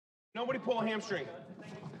Nobody pull a hamstring.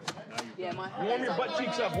 Yeah, Warm your butt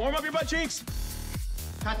cheeks up. Warm up your butt cheeks.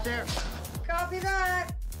 Cut there. Copy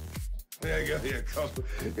that. There you go. Here, copy.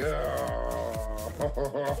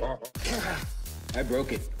 I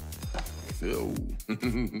broke it. Ew.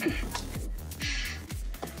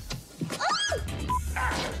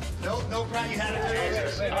 No problem. You had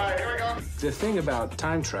it. All right, here we go. The thing about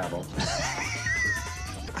time travel,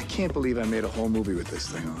 I can't believe I made a whole movie with this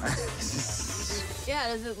thing on. Yeah,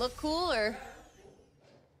 does it look cool or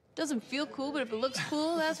doesn't feel cool, but if it looks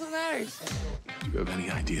cool, that's what matters. Do you have any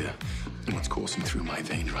idea what's coursing through my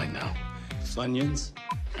veins right now? Funyuns?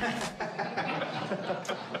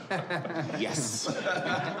 Yes.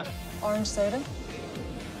 Orange soda?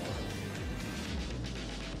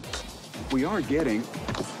 We are getting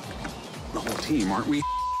the whole team, aren't we?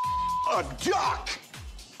 A duck!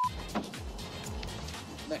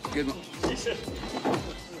 Good one.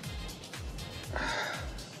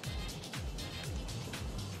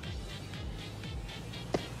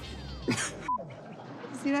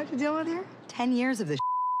 See what I have to deal with here? 10 years of this.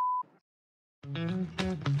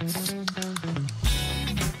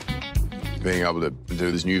 Being able to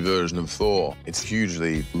do this new version of Thor, it's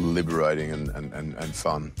hugely liberating and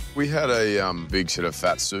fun. We had a big sort of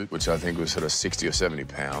fat suit, which I think was sort of 60 or 70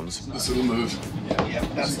 pounds. This little move. Yeah,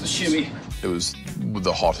 that's the shimmy. It was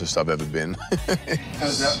the hottest I've ever been. How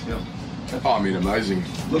does that feel? Oh, I mean, amazing.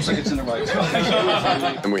 Looks like it's in the right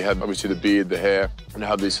spot. And we had obviously the beard, the hair, and I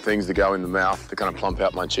had these things that go in the mouth to kind of plump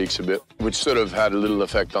out my cheeks a bit, which sort of had a little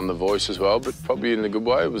effect on the voice as well, but probably in a good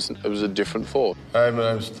way. It was a different Thor. Hi,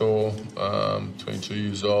 my name's Thor. 22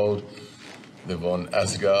 years old. Live on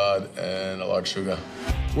Asgard, and I like sugar.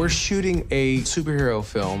 We're shooting a superhero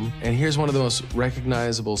film, and here's one of the most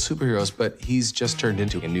recognizable superheroes, but he's just turned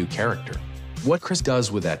into a new character. What Chris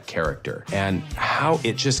does with that character and how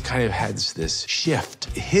it just kind of has this shift.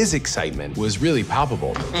 His excitement was really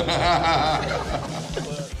palpable.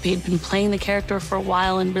 He'd been playing the character for a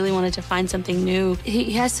while and really wanted to find something new.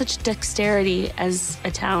 He has such dexterity as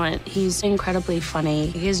a talent. He's incredibly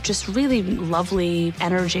funny. He has just really lovely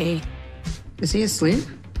energy. Is he asleep?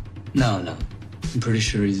 No. I'm pretty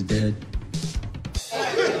sure he's dead.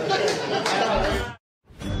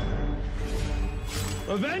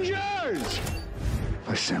 Avengers!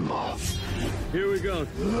 Assemble. Here we go.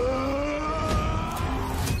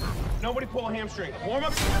 Nobody pull a hamstring. Warm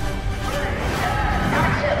up.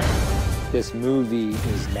 This movie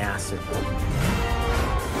is massive.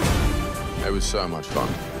 It was so much fun.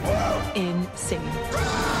 Insane.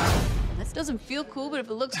 This doesn't feel cool, but if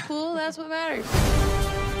it looks cool, that's what matters.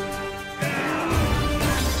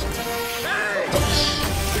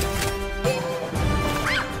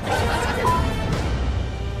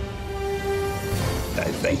 I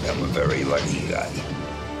think I'm a very lucky guy.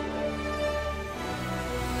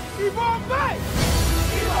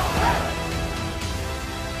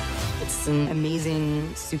 It's an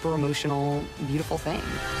amazing, super emotional, beautiful thing.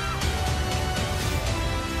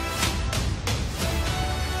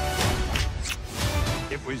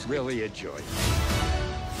 It was really a joy.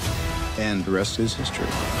 And the rest is history.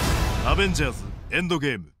 Avengers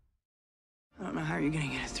Endgame. I don't know how you're gonna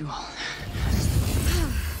get it through all that.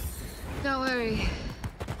 Don't worry.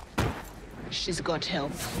 She's got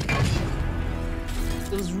help.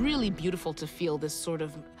 It was really beautiful to feel this sort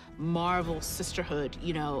of Marvel sisterhood,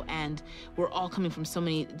 you know, and we're all coming from so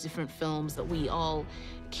many different films that we all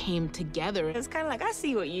came together. It's kind of like, I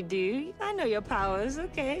see what you do. I know your powers.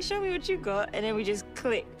 Okay, show me what you got. And then we just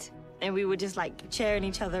clicked, and we were just like cheering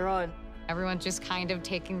each other on. Everyone's just kind of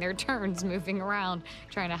taking their turns, moving around,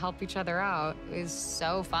 trying to help each other out. It was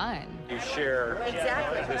so fun. You share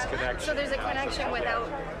this connection. So there's a connection without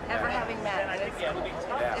ever having met.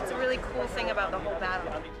 It's a really cool thing about the whole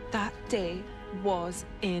battle. That day was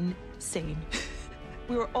insane.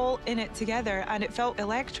 We were all in it together, and it felt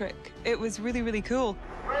electric. It was really, really cool.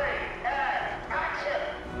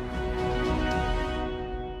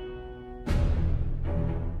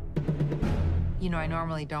 You know, I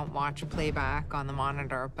normally don't watch playback on the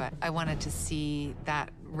monitor, but I wanted to see that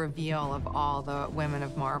reveal of all the women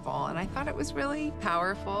of Marvel, and I thought it was really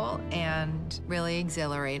powerful and really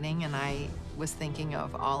exhilarating, and I was thinking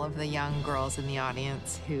of all of the young girls in the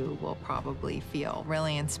audience who will probably feel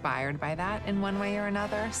really inspired by that in one way or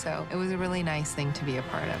another, so it was a really nice thing to be a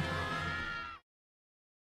part of.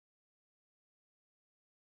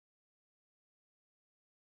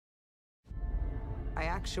 I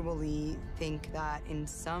actually think that in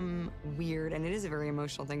some weird, and it is a very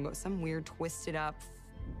emotional thing, but some weird, twisted up,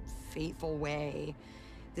 fateful way,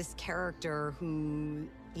 this character who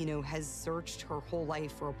you know, has searched her whole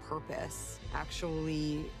life for a purpose,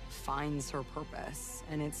 actually finds her purpose.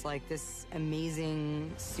 And it's like this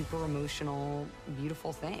amazing, super emotional,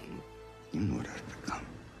 beautiful thing. You know what I've become.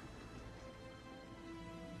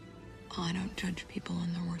 I don't judge people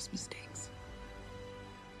on their worst mistakes.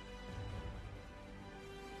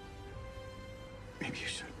 Maybe you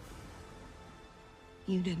should.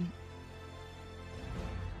 You didn't.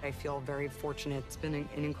 I feel very fortunate. It's been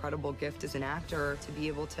an incredible gift as an actor to be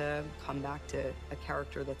able to come back to a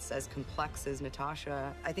character that's as complex as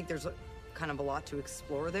Natasha. I think there's kind of a lot to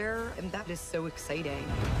explore there, and that is so exciting.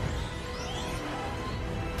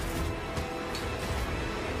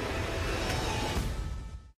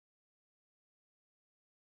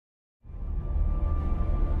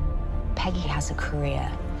 Peggy has a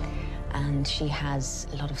career, and she has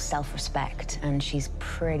a lot of self-respect, and she's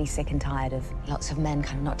pretty sick and tired of lots of men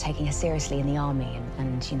kind of not taking her seriously in the army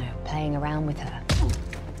and you know, playing around with her.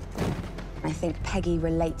 I think Peggy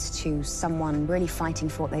relates to someone really fighting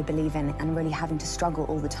for what they believe in and really having to struggle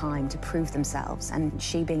all the time to prove themselves, and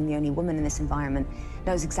she, being the only woman in this environment,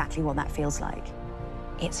 knows exactly what that feels like.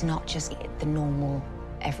 It's not just the normal,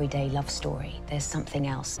 everyday love story. There's something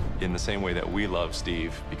else. In the same way that we love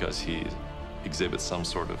Steve because he exhibits some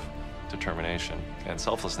sort of determination and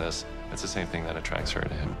selflessness, it's the same thing that attracts her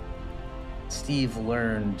to him. Steve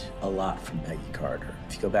learned a lot from Peggy Carter.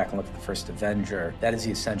 If you go back and look at the first Avenger, that is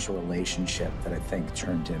the essential relationship that I think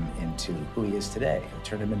turned him into who he is today. It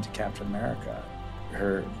turned him into Captain America.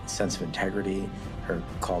 Her sense of integrity, her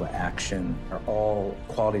call to action are all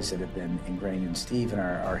qualities that have been ingrained in Steve and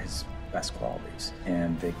are his best qualities.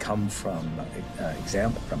 And they come from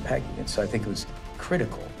example from Peggy. And so I think it was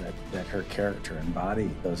critical that her character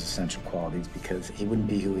embodied those essential qualities, because he wouldn't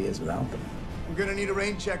be who he is without them. I'm gonna need a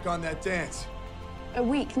rain check on that dance. A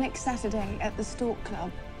week next Saturday at the Stalk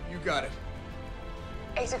Club. You got it.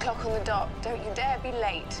 8 o'clock on the dot. Don't you dare be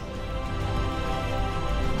late.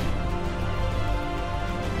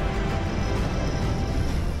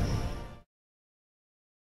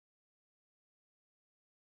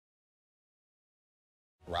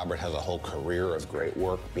 Robert has a whole career of great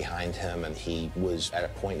work behind him, and he was at a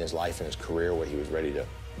point in his life and his career where he was ready to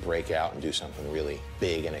break out and do something really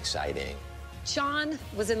big and exciting. John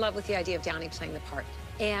was in love with the idea of Downey playing the part,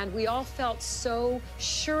 and we all felt so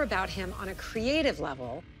sure about him on a creative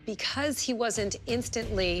level. Because he wasn't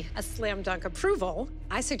instantly a slam dunk approval,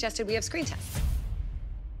 I suggested we have screen tests.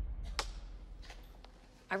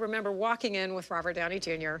 I remember walking in with Robert Downey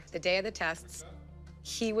Jr. the day of the tests.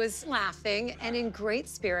 He was laughing and in great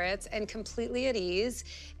spirits and completely at ease,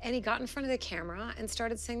 and he got in front of the camera and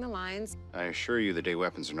started saying the lines. I assure you the day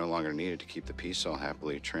weapons are no longer needed to keep the peace. Cell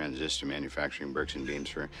happily transist to manufacturing bricks and beams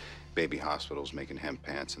for baby hospitals, making hemp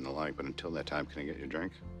pants and the like, but until that time, can I get you a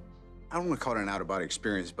drink? I don't want to call it an out-of-body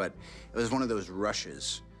experience, but it was one of those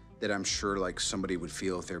rushes that I'm sure like somebody would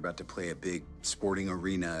feel if they're about to play a big sporting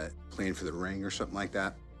arena, playing for the ring or something like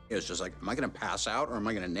that. It was just like, am I gonna pass out or am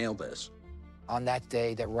I gonna nail this? On that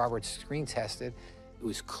day that Robert screen tested, it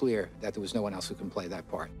was clear that there was no one else who can play that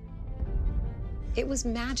part. It was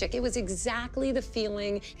magic. It was exactly the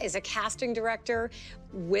feeling as a casting director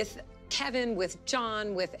with Kevin, with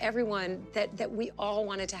John, with everyone, that we all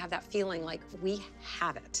wanted to have that feeling like we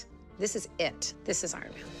have it. This is it. This is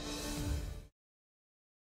Iron Man.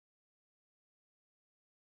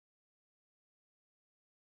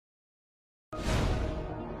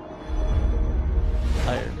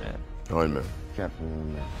 Iron Man. Iron Man. Captain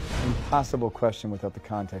America. Impossible question without the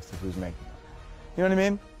context of who's making it. You know what I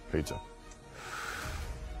mean? Pizza.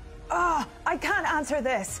 Ah, I can't answer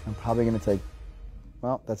this. I'm probably gonna take,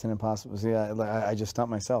 well, that's an impossible, see, I just stumped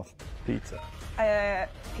myself. Pizza.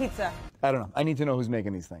 Pizza. I don't know, I need to know who's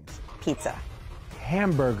making these things. Pizza.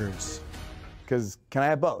 Hamburgers. Because, can I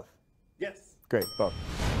have both? Yes. Great, both.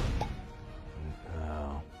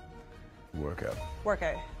 Oh. Workout.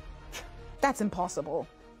 Workout. That's impossible.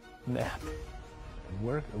 Nap.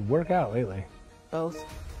 Work out lately. Both,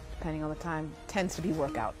 depending on the time, tends to be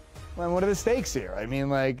workout. Well, what are the stakes here? I mean,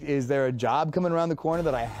 like, is there a job coming around the corner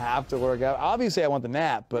that I have to work out? Obviously, I want the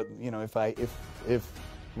nap, but you know, if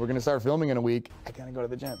we're gonna start filming in a week, I gotta go to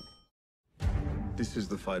the gym. This is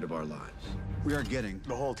the fight of our lives. We are getting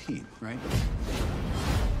the whole team, right?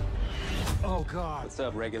 Oh, God. What's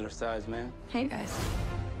up, regular size man? Hey, guys.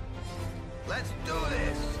 Let's do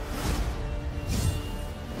this.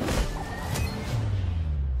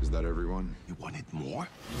 Is that everyone? You wanted more?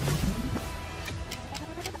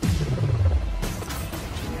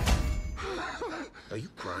 Are you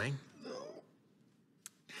crying? No.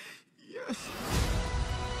 Yes.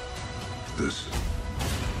 This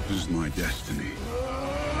is my destiny.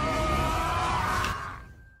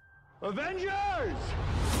 Avengers!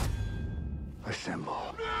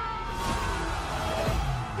 Assemble.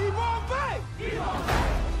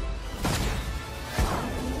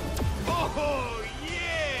 Oh,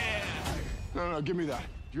 yeah! No, give me that.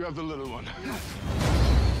 You have the little one.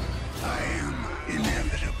 I am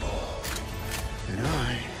inevitable. And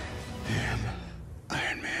I